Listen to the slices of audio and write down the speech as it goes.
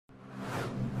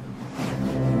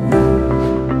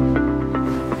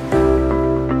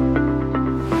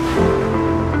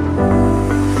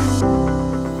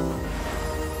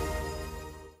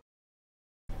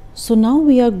So now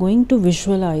we are going to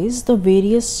visualize the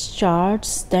various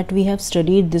charts that we have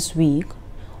studied this week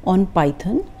on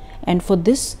Python, and for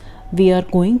this we are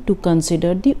going to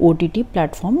consider the OTT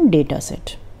platform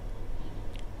dataset.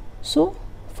 So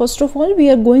first of all, we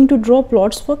are going to draw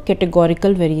plots for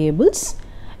categorical variables,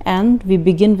 and we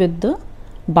begin with the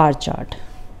bar chart.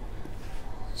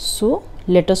 So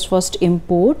let us first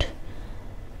import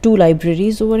two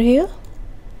libraries over here.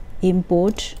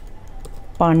 Import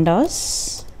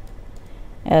pandas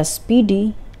as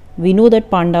PD. We know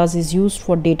that pandas is used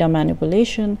for data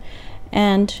manipulation,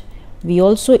 and we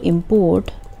also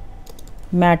import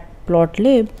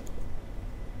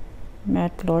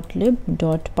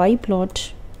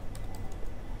matplotlib.pyplot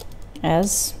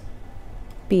as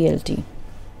plt.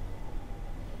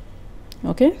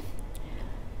 Okay,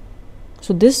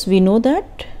 so this we know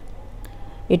that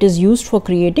it is used for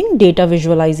creating data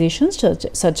visualizations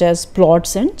such as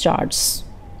plots and charts.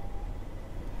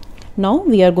 Now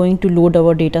we are going to load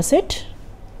our data set.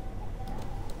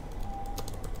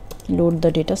 Load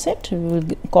the data set. We will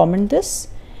comment this,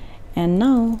 and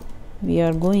now we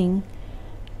are going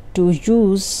to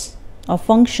use a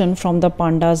function from the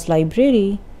pandas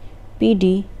library,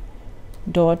 pd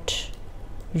dot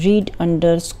read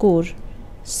underscore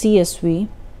csv,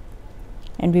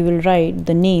 and we will write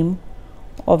the name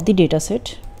of the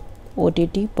dataset,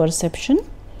 OTT perception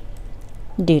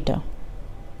data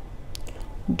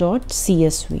dot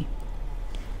csv.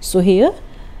 So here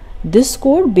this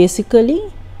code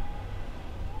basically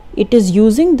it is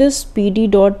using this pd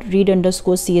dot read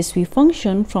underscore csv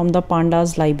function from the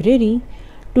pandas library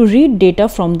to read data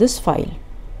from this file,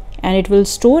 and it will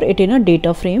store it in a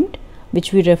data frame,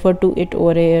 which we refer to it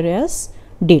over here as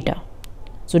data.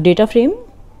 So data frame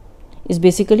is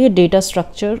basically a data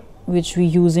structure which we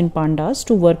use in pandas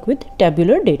to work with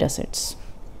tabular data sets.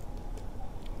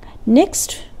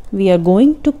 Next we are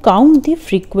going to count the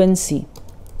frequency.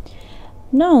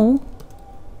 Now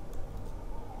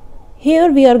here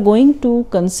we are going to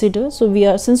consider,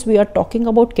 since we are talking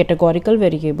about categorical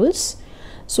variables,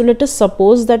 so let us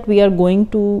suppose that we are going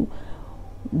to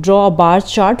draw a bar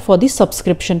chart for the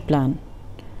subscription plan,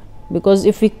 because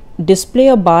if we display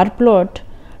a bar plot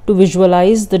to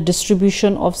visualize the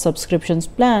distribution of subscriptions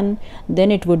plan,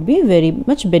 then it would be very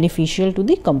much beneficial to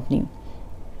the company.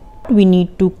 We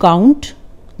need to count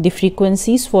the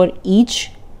frequencies for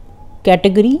each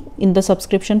category in the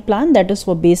subscription plan, that is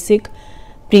for basic,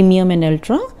 premium and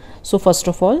ultra. So first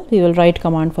of all, we will write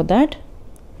command for that.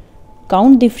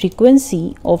 Count the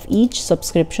frequency of each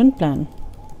subscription plan.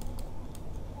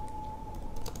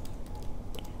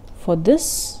 For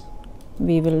this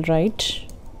we will write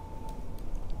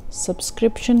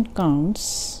subscription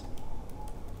counts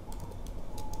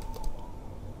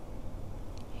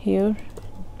here,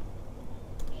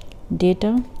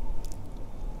 data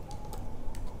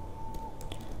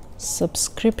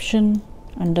subscription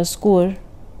underscore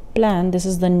plan, this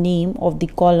is the name of the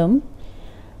column,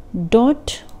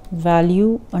 dot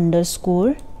value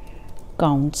underscore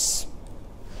counts.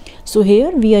 So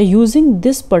here we are using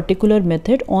this particular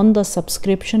method on the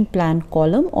subscription plan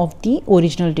column of the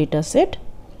original data set,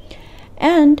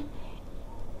 and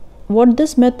what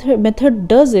this method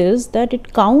does is that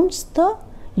it counts the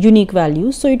unique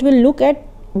values. So it will look at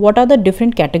what are the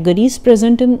different categories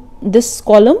present in this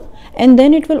column, and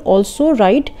then it will also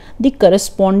write the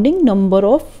corresponding number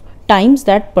of times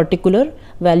that particular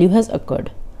value has occurred.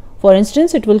 For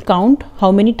instance, it will count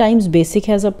how many times basic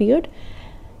has appeared,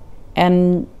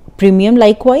 and premium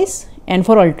likewise, and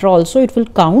for ultra also it will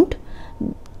count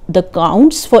the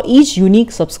counts for each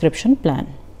unique subscription plan.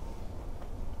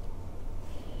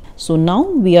 So now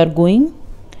we are going,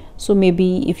 so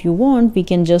maybe if you want we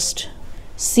can just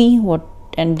see what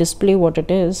and display what it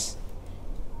is.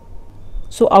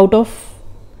 So out of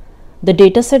the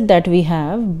data set that we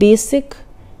have, basic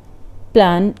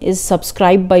plan is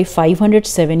subscribed by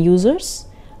 507 users,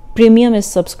 premium is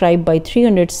subscribed by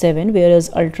 307, whereas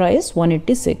ultra is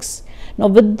 186. Now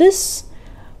with this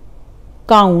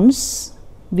counts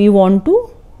we want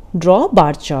to draw a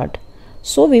bar chart.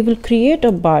 So we will create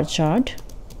a bar chart,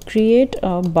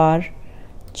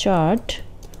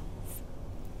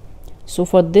 So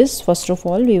for this, first of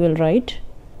all, we will write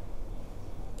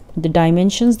the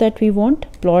dimensions that we want,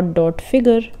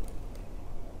 plot.figure,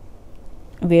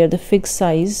 where the fig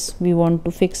size we want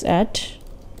to fix at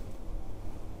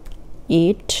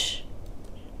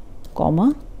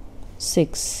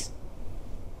 8,6.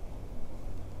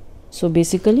 So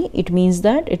basically it means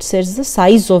that it sets the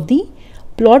size of the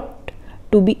plot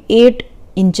to be 8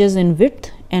 inches in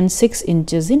width and 6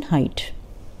 inches in height.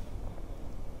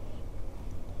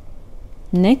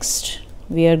 Next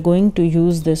we are going to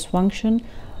use this function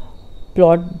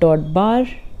plot dot bar,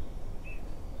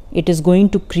 it is going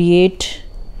to create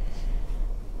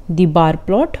the bar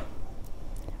plot.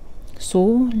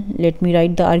 So let me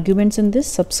write the arguments in this.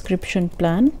 Subscription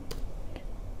plan,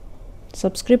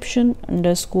 subscription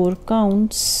underscore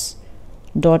counts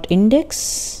dot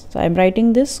index. So I am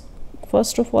writing this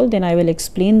first of all, then I will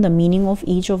explain the meaning of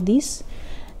each of these.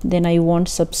 Then I want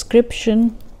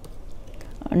subscription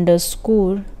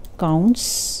underscore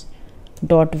counts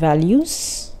dot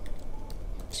values.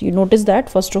 So you notice that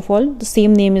first of all the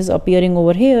same name is appearing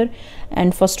over here,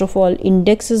 and first of all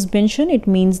index is mentioned. It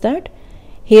means that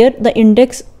here the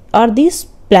index are these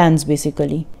plans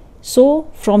basically. So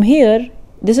from here,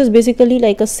 this is basically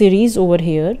like a series over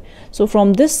here. So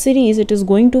from this series it is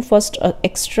going to first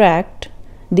extract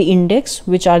the index,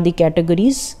 which are the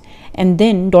categories, and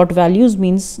then dot values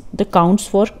means the counts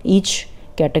for each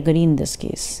category in this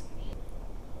case.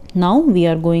 Now we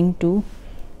are going to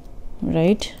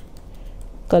write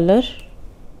color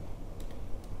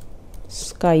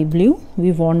sky blue.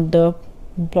 We want the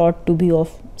plot to be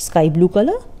of sky blue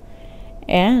color,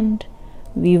 and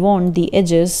we want the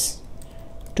edges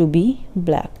to be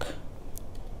black.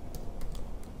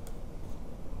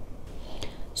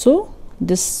 So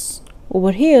this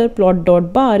over here plot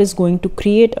dot bar is going to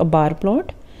create a bar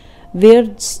plot where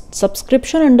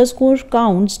subscription underscore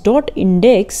counts dot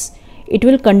index, it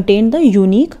will contain the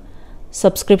unique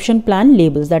subscription plan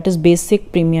labels, that is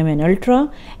basic, premium and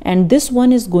ultra, and this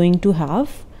one is going to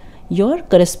have your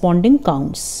corresponding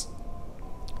counts.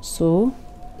 So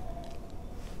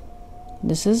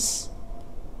this is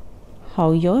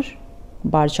how your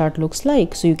bar chart looks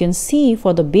like. So you can see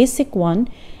for the basic one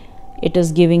it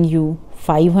is giving you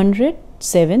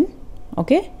 507,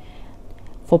 okay.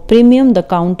 For premium the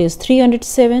count is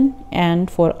 307, and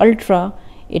for ultra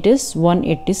it is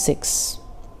 186,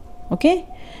 okay.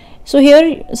 So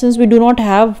here, since we do not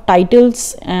have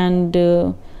titles and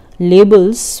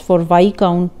labels for y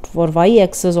count, for y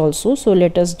axis also, so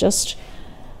let us just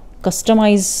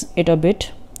customize it a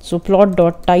bit. So plot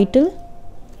dot title,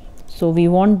 so we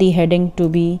want the heading to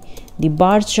be the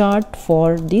bar chart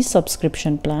for the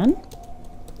subscription plan.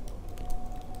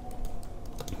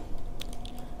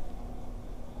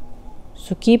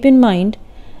 So keep in mind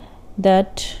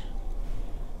that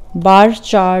bar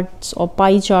charts or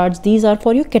pie charts, these are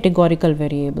for your categorical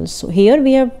variables. So here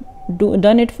we have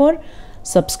done it for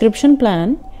subscription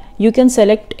plan. You can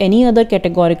select any other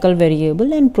categorical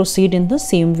variable and proceed in the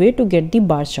same way to get the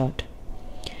bar chart.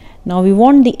 Now we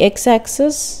want the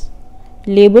x-axis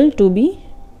label to be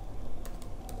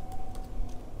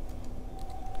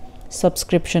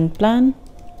subscription plan,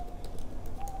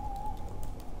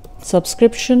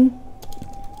 subscription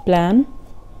plan,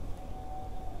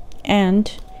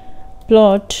 and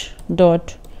plot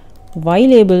dot y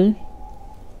label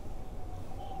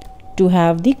to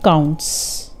have the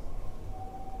counts.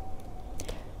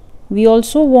 We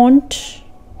also want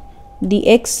the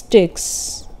x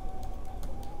ticks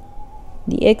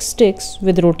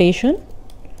with rotation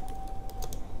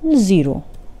 0.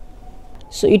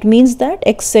 So it means that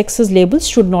x-axis labels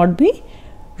should not be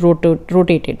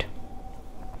rotated.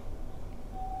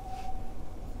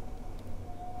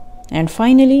 And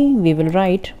finally we will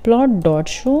write plot dot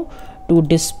show to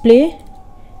display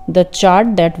the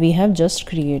chart that we have just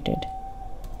created.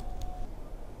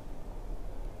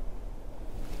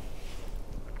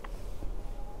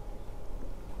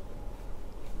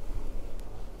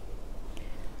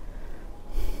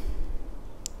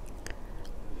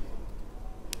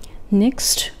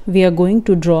 Next we are going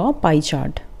to draw a pie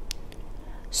chart.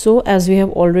 So as we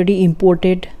have already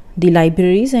imported the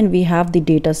libraries and we have the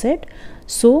data set,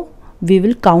 so we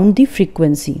will count the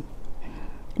frequency.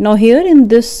 Now here in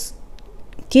this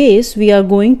case we are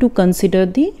going to consider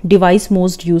the device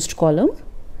most used column,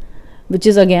 which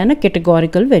is again a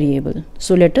categorical variable.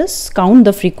 So let us count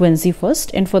the frequency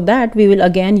first, and for that we will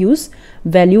again use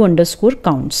value underscore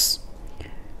counts.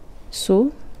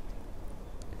 So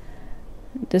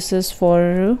this is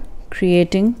for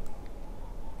creating,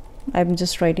 I'm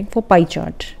just writing for pie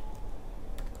chart.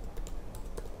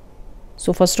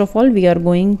 So first of all we are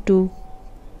going to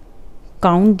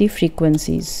count the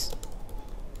frequencies.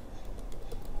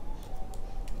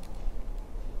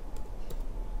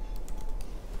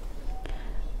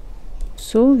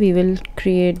 So we will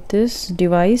create this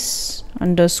device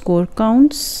underscore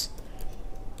counts.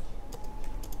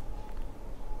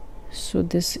 So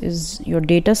this is your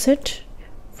data set.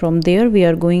 From there we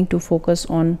are going to focus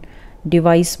on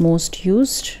device most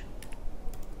used,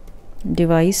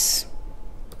 device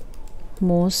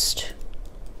most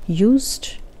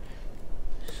used,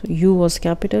 so U was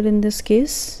capital in this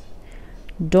case,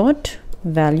 dot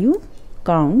value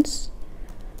counts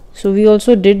So we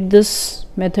also did this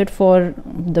method for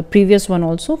the previous one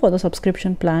also, for the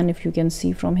subscription plan, if you can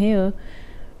see from here,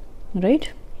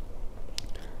 right?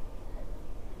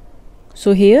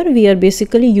 So here we are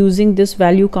basically using this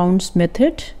value counts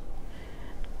method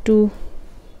to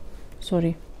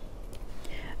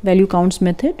value counts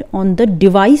method on the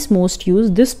device most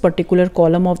used, this particular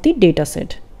column of the data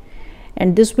set,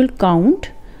 and this will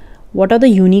count what are the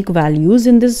unique values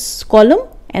in this column,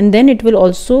 and then it will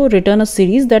also return a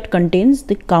series that contains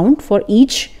the count for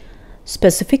each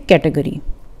specific category.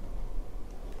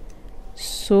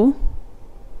 So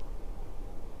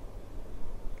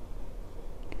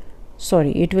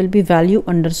it will be value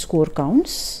underscore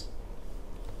counts.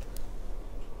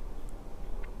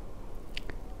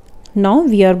 Now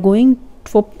we are going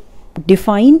for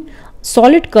define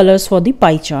solid colors for the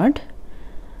pie chart.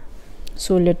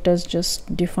 So let us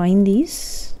just define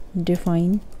these.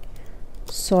 Define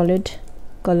solid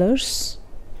colors.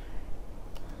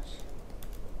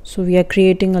 So we are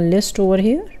creating a list over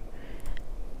here,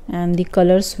 and the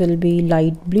colors will be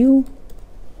light blue.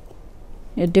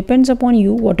 It depends upon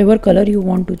you, whatever color you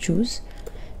want to choose.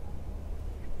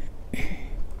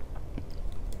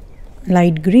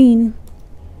 Light green,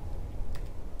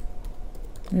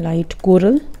 light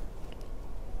coral,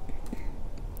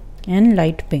 and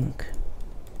light pink.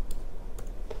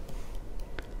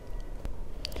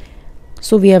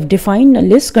 So we have defined a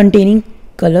list containing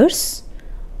colors.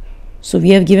 So we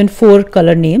have given 4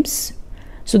 color names.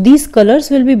 So these colors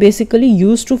will be basically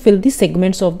used to fill the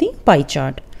segments of the pie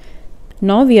chart.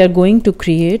 Now we are going to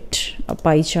create a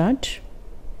pie chart,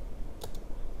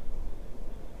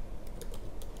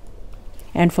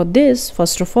 and for this,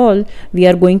 first of all, we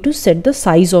are going to set the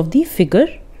size of the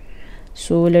figure.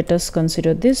 So let us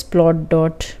consider this plot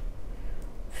dot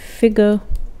figure.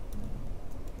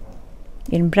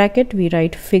 In bracket we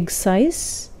write fig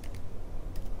size,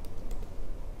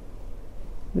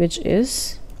 which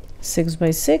is 6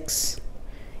 by 6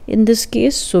 in this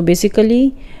case. So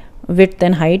basically width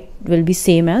and height will be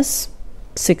same as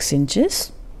 6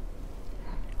 inches.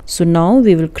 So now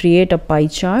we will create a pie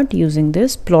chart using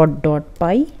this plot dot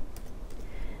pie.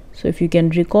 So if you can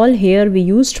recall, here we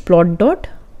used plot dot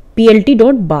plt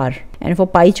dot bar, and for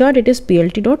pie chart it is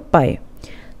plt dot pie.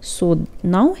 So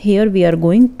now here we are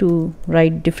going to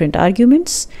write different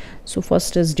arguments. So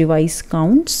first is device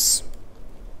counts,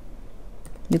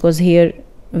 because here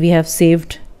we have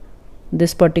saved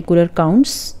this particular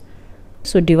counts.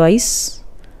 So device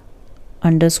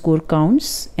underscore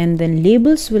counts, and then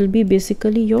labels will be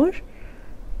basically your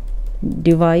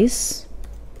device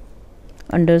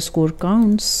underscore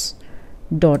counts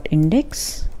dot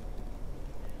index.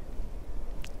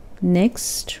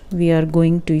 Next we are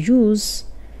going to use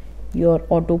your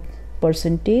auto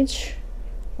percentage,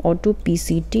 auto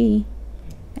PCT,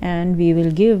 and we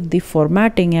will give the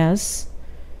formatting as,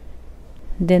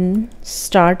 then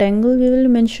start angle we will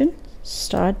mention,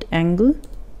 start angle,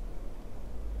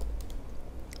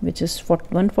 which is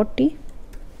 140,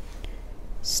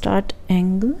 start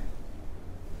angle.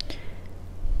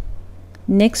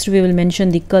 Next we will mention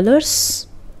the colors,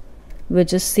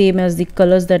 which is same as the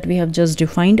colors that we have just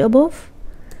defined above.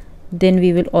 Then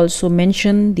we will also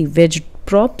mention the wedge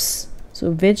props.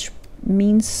 So wedge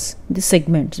means the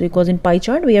segments, because in pie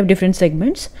chart we have different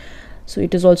segments, so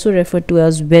it is also referred to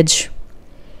as wedge.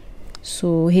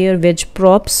 So here wedge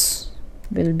props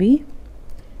will be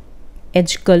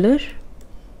edge color,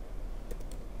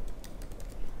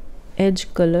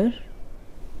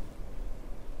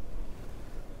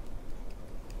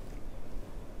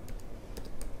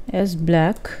 as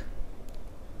black,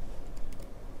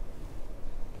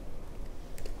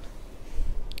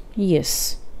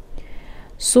 yes.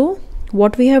 So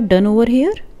what we have done over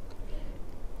here,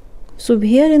 so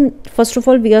here in first of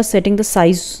all we are setting the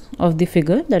size of the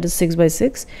figure, that is 6 by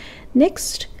 6.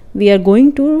 Next we are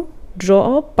going to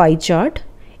draw a pie chart,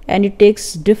 and it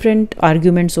takes different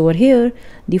arguments over here.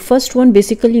 The first one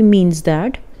basically means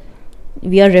that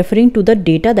we are referring to the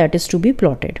data that is to be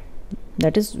plotted,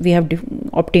 that is we have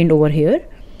obtained over here.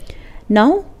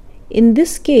 Now in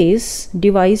this case,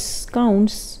 device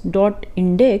counts dot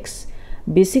index,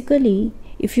 basically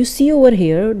if you see over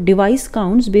here, device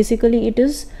counts, basically it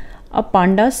is a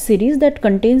pandas series that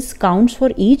contains counts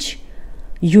for each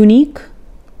unique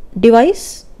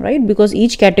device, right? Because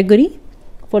each category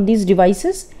for these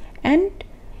devices, and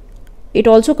it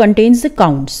also contains the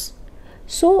counts.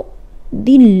 So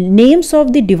the names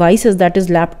of the devices, that is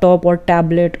laptop or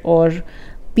tablet or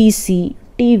PC,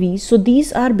 TV, so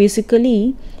these are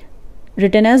basically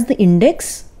written as the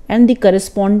index, and the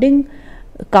corresponding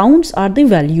counts are the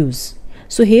values.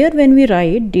 So here when we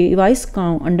write device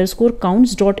count underscore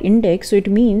counts dot index, so it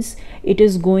means it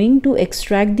is going to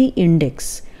extract the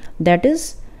index. That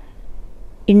is,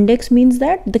 index means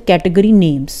that the category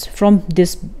names from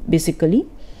this basically,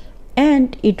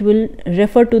 and it will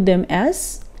refer to them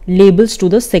as labels to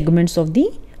the segments of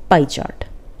the pie chart.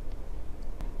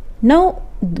 Now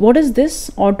what is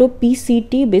this auto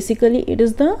PCT? Basically it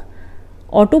is the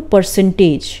auto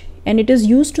percentage, and it is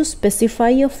used to specify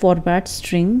a format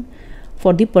string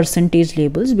for the percentage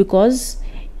labels, because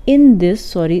in this,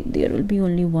 sorry, there will be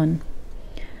only one.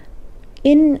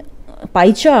 In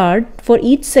pie chart, for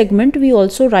each segment we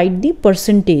also write the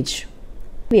percentage.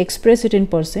 We express it in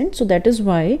percent, so that is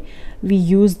why we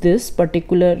use this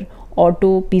particular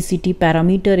auto PCT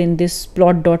parameter in this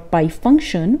plot.py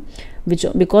function,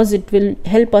 because it will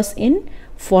help us in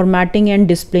formatting and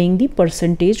displaying the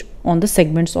percentage on the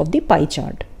segments of the pie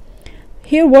chart.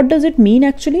 Here what does it mean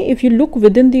actually? If you look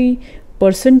within the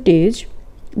percentage,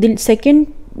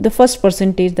 the first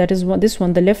percentage, that is this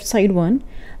one, the left side one,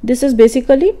 this is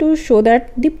basically to show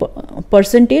that the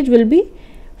percentage will be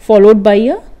followed by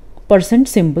a percent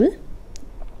symbol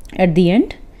at the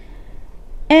end.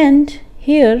 And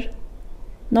here,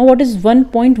 now what is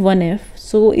 1.1f?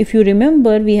 So if you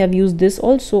remember, we have used this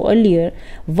also earlier.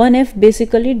 1f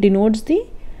basically denotes the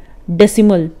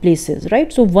decimal places,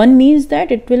 right? So 1 means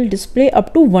that it will display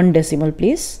up to 1 decimal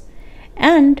place,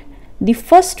 and the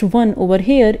first one over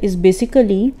here is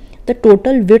basically the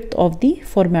total width of the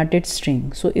formatted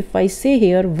string. So if I say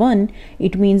here 1,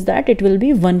 it means that it will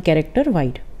be 1 character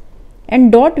wide,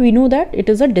 and dot, we know that it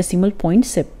is a decimal point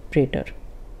separator.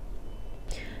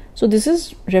 So this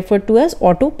is referred to as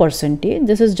auto percentage.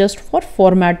 This is just for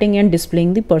formatting and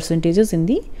displaying the percentages in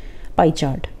the pie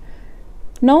chart.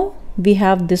 Now we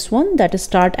have this one, that is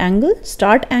start angle.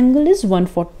 Start angle is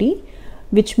 140,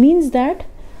 which means that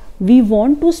we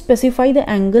want to specify the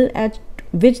angle at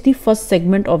which the first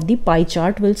segment of the pie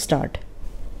chart will start.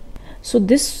 So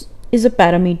this is a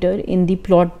parameter in the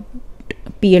plot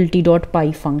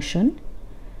plt.py function,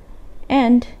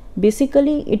 and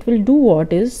basically it will do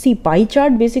what is, see, pie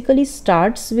chart basically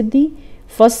starts with the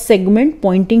first segment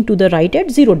pointing to the right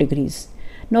at 0 degrees.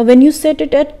 Now when you set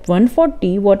it at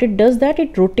 140, what it does, that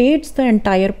it rotates the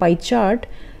entire pie chart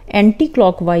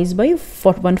anti-clockwise by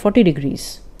 140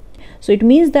 degrees. So it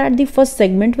means that the first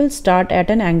segment will start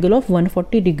at an angle of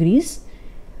 140 degrees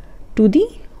to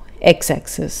the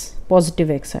x-axis, positive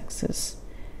x-axis.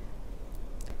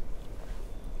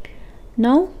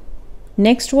 Now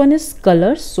next one is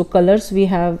colors. So colors, we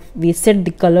set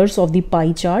the colors of the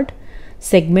pie chart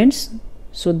segments.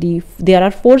 So there are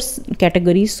 4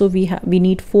 categories, so we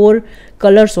need 4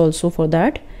 colors also for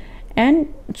that,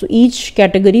 and so each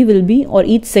category will be, or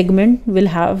each segment will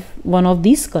have one of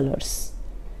these colors.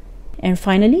 And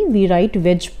finally we write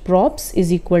wedge props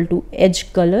is equal to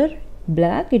edge color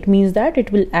black. It means that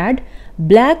it will add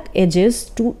black edges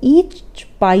to each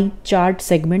pie chart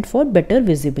segment for better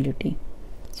visibility.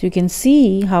 So you can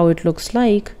see how it looks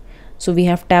like. So we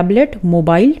have tablet,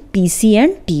 mobile, PC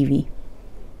and TV.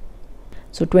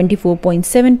 So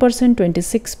 24.7%,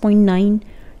 26.9%,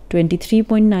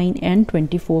 23.9% and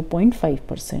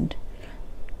 24.5%.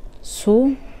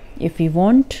 So if we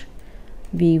want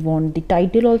the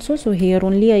title also. So here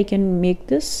only I can make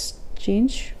this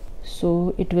change.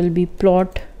 So it will be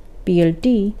plot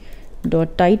plt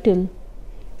dot title.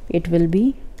 It will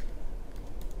be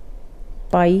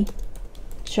pie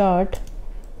chart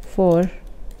for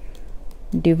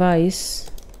device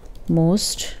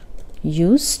most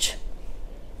used,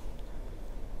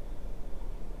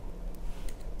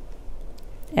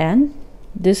 and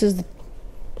this is the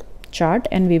chart,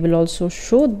 and we will also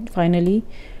show finally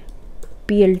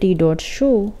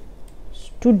plt.show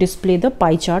to display the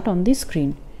pie chart on the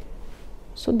screen.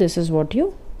 So this is what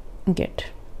you get.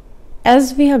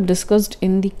 As we have discussed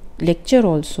in the lecture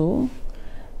also,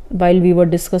 while we were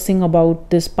discussing about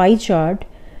this pie chart,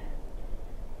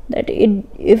 that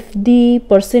if the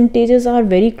percentages are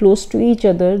very close to each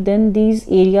other, then these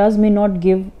areas may not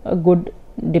give a good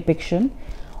depiction.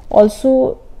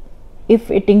 Also, if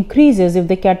it increases, if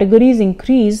the categories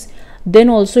increase, then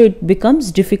also it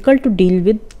becomes difficult to deal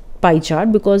with pie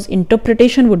chart, because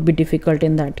interpretation would be difficult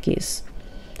in that case.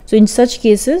 So in such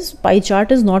cases, pie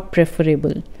chart is not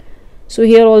preferable. So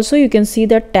here also you can see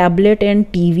that tablet and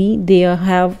TV, they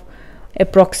have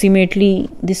approximately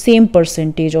the same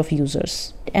percentage of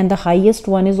users, and the highest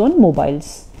one is on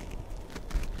mobiles.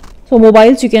 So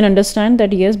mobiles, you can understand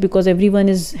that, yes, because everyone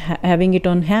is having it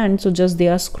on hand, so just they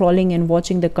are scrolling and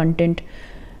watching the content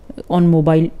on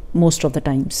mobile most of the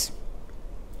times.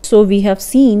 So we have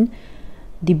seen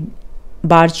the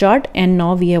bar chart, and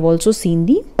now we have also seen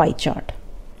the pie chart.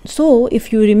 So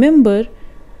if you remember,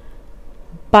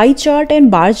 pie chart and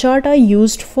bar chart are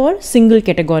used for single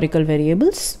categorical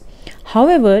variables.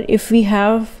 However, if we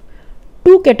have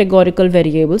two categorical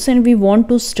variables and we want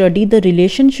to study the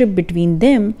relationship between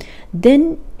them,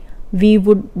 then we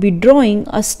would be drawing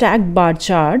a stacked bar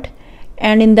chart,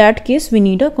 and in that case we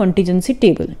need a contingency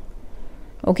table.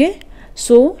 Okay,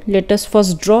 so let us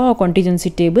first draw a contingency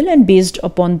table, and based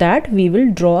upon that we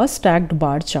will draw a stacked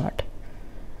bar chart.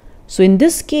 So in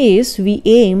this case we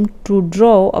aim to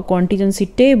draw a contingency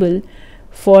table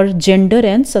for gender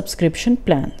and subscription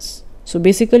plans. So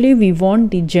basically we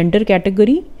want the gender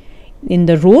category in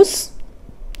the rows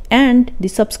and the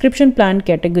subscription plan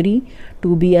category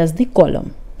to be as the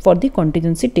column for the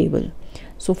contingency table.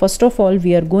 So first of all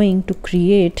we are going to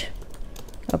create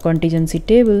a contingency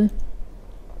table.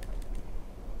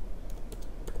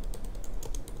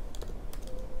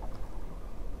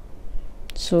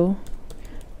 So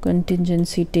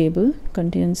contingency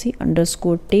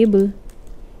underscore table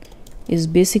is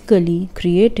basically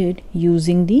created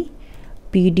using the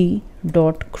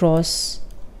pd.cross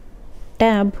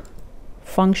tab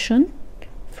function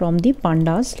from the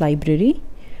pandas library.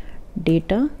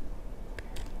 Data,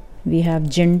 we have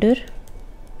gender.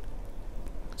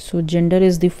 So gender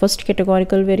is the first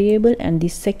categorical variable, and the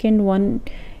second one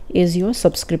is your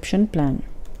subscription plan.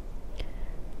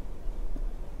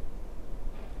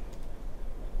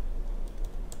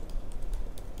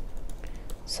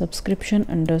 Subscription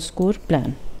underscore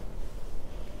plan.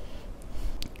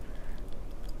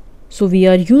 So we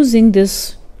are using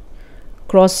this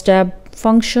cross tab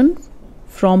function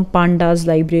from pandas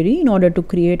library in order to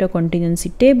create a contingency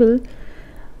table.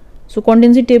 So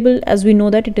contingency table, as we know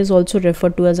that it is also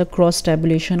referred to as a cross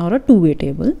tabulation or a two-way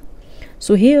table.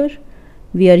 So here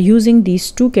we are using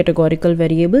these two categorical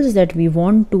variables that we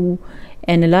want to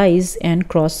analyze and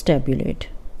cross tabulate.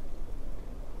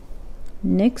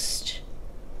 Next,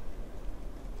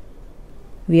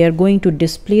 we are going to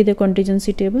display the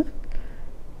contingency table.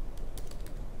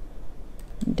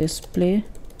 Display.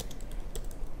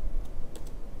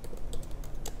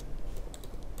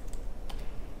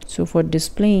 So for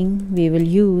displaying we will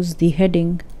use the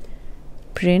heading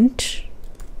print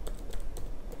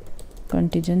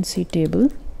contingency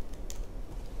table.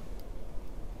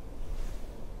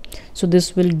 So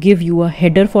this will give you a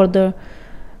header for the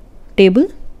table,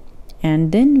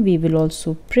 and then we will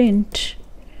also print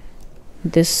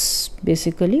this,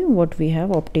 basically what we have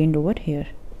obtained over here.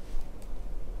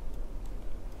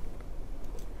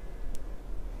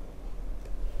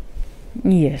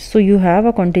 Yes, so you have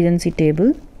a contingency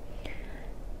table.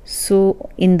 So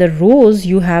in the rows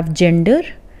you have gender.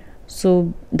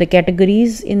 So the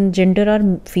categories in gender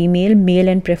are female, male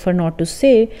and prefer not to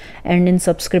say, and in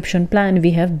subscription plan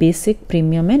we have basic,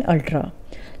 premium and ultra.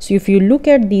 So if you look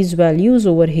at these values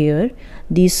over here,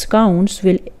 these counts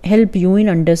will help you in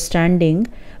understanding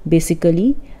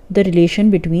basically the relation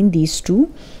between these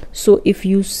two. So if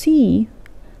you see,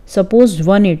 suppose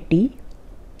 180,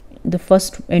 the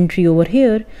first entry over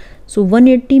here, so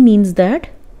 180 means that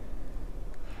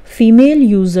female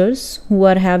users who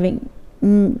are having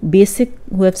basic,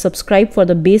 who have subscribed for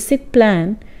the basic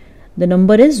plan, the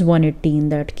number is 180 in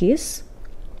that case.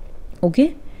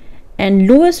 Okay, and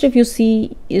lowest, if you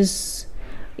see, is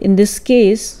in this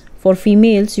case for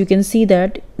females, you can see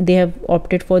that they have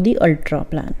opted for the ultra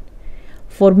plan.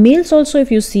 For males also,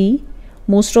 if you see,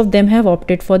 most of them have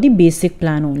opted for the basic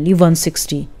plan only,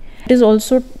 160. It is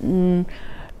also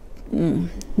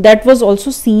that was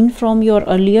also seen from your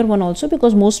earlier one also,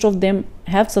 because most of them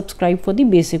have subscribed for the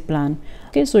basic plan.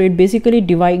 Okay, so it basically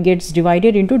gets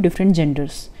divided into different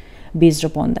genders based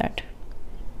upon that.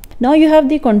 Now you have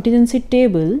the contingency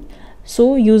table,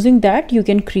 so using that you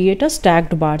can create a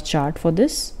stacked bar chart for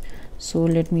this. So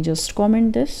let me just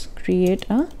comment this, create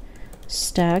a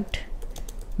stacked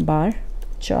bar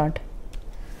chart.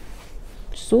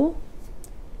 So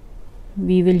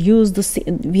we will use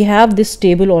we have this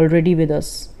table already with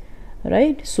us,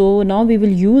 right? So now we will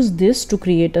use this to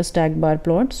create a stacked bar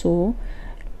plot. So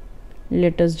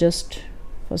let us just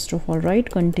first of all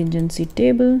write contingency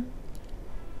table,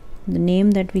 the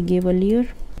name that we gave earlier,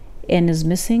 n is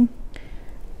missing,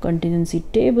 contingency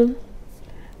table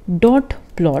dot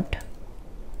plot.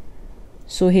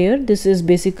 So here this is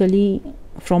basically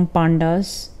from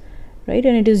pandas, right,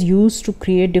 and it is used to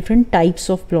create different types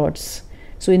of plots.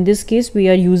 So in this case we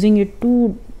are using it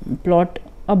to plot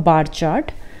a bar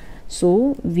chart.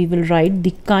 So we will write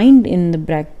the kind in the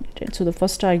bracket. So the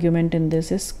first argument in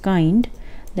this is kind,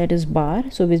 that is bar.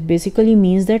 So which basically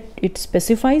means that it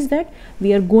specifies that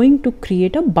we are going to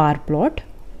create a bar plot.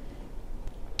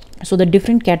 So the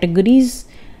different categories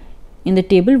in the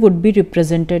table would be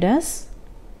represented as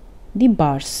the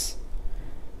bars.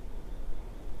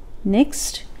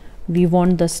 Next, we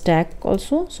want the stack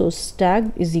also. So stack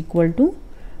is equal to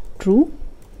true.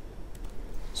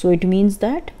 So it means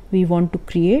that we want to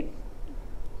create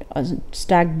a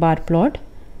stack bar plot.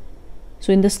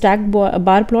 So in the stack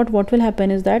bar plot, what will happen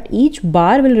is that each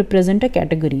bar will represent a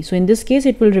category. So in this case,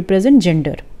 it will represent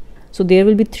gender. So there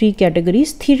will be 3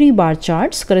 categories, 3 bar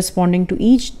charts corresponding to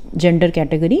each gender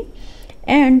category,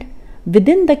 and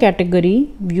within the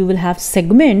category you will have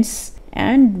segments,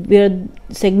 and where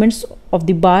segments of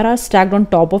the bar are stacked on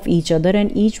top of each other,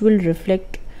 and each will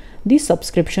reflect the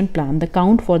subscription plan, the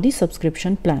count for the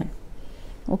subscription plan.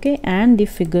 Okay, and the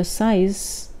figure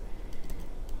size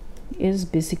is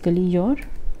basically your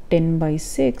 10 by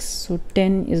 6. So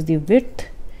 10 is the width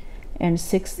and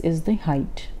 6 is the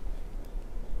height.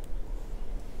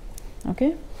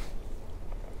 Okay,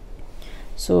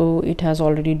 so it has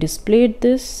already displayed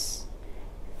this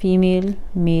female,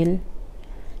 male,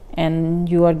 and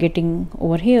you are getting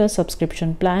over here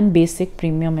subscription plan, basic,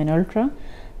 premium and ultra.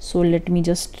 So let me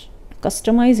just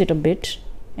customize it a bit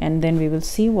and then we will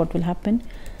see what will happen.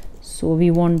 So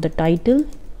we want the title,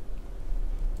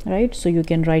 right? So you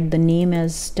can write the name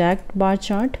as stacked bar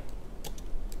chart.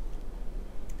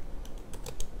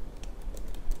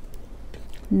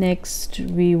 Next,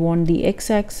 we want the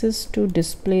x-axis to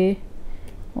display,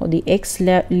 or the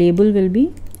label will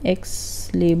be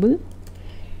x label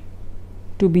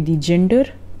to be the gender,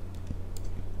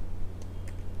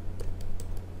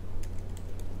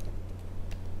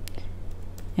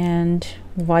 and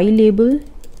y label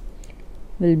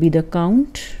will be the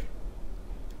count,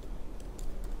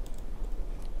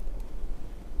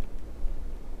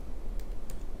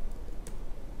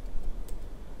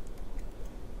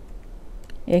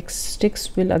 x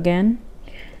sticks will, again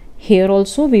here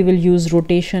also we will use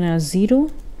rotation as 0,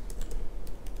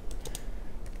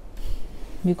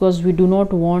 because we do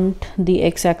not want the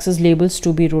x-axis labels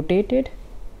to be rotated.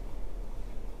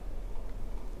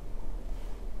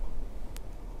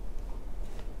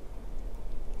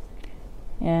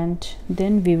 And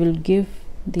then we will give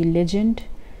the legend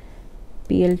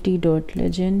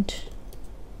plt.legend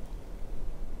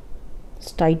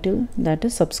title, that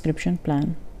is subscription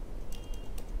plan.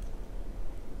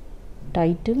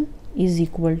 Title is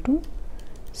equal to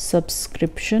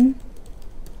subscription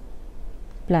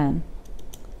plan.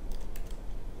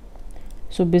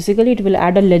 So basically it will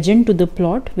add a legend to the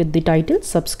plot with the title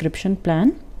subscription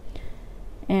plan,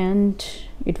 and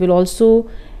it will also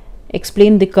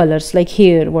explain the colors, like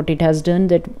here what it has done,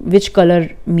 that which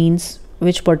color means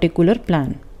which particular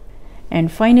plan. And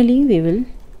finally we will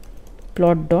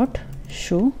plot dot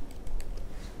show,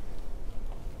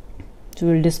 so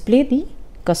we will display the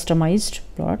customized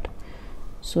plot.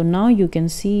 So now you can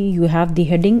see you have the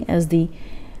heading as the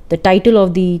title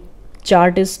of the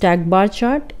chart is stacked bar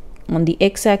chart. On the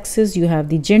x-axis you have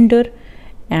the gender,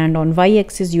 and on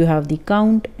y-axis you have the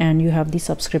count, and you have the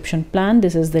subscription plan.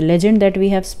 This is the legend that we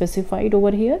have specified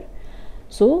over here.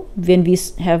 So when we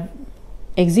have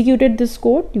executed this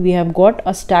code, we have got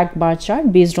a stacked bar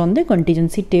chart based on the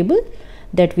contingency table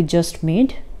that we just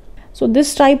made. So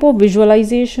this type of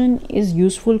visualization is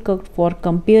useful for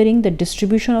comparing the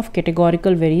distribution of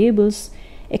categorical variables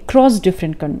across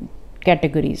different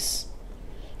categories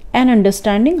and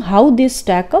understanding how they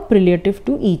stack up relative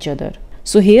to each other.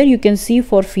 So here you can see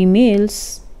for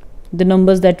females, the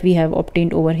numbers that we have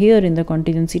obtained over here in the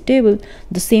contingency table,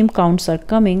 the same counts are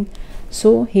coming.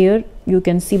 So here you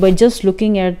can see, by just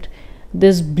looking at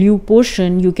this blue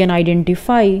portion, you can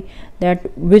identify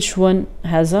that which one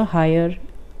has a higher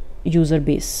user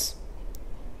base.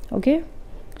 Okay,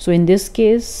 so in this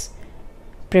case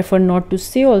prefer not to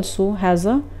say also has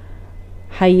a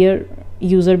higher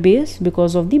user base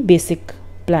because of the basic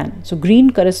plan. So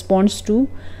green corresponds to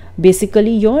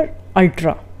basically your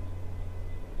ultra.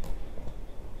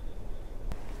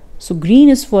 So green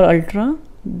is for ultra,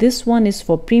 this one is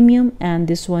for premium, and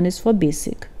this one is for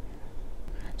basic.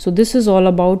 So this is all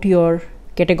about your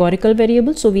categorical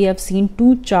variable. So we have seen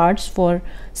 2 charts for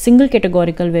single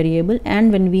categorical variable,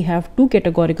 and when we have 2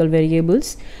 categorical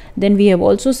variables, then we have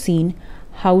also seen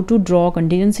how to draw a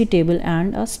contingency table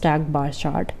and a stacked bar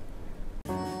chart.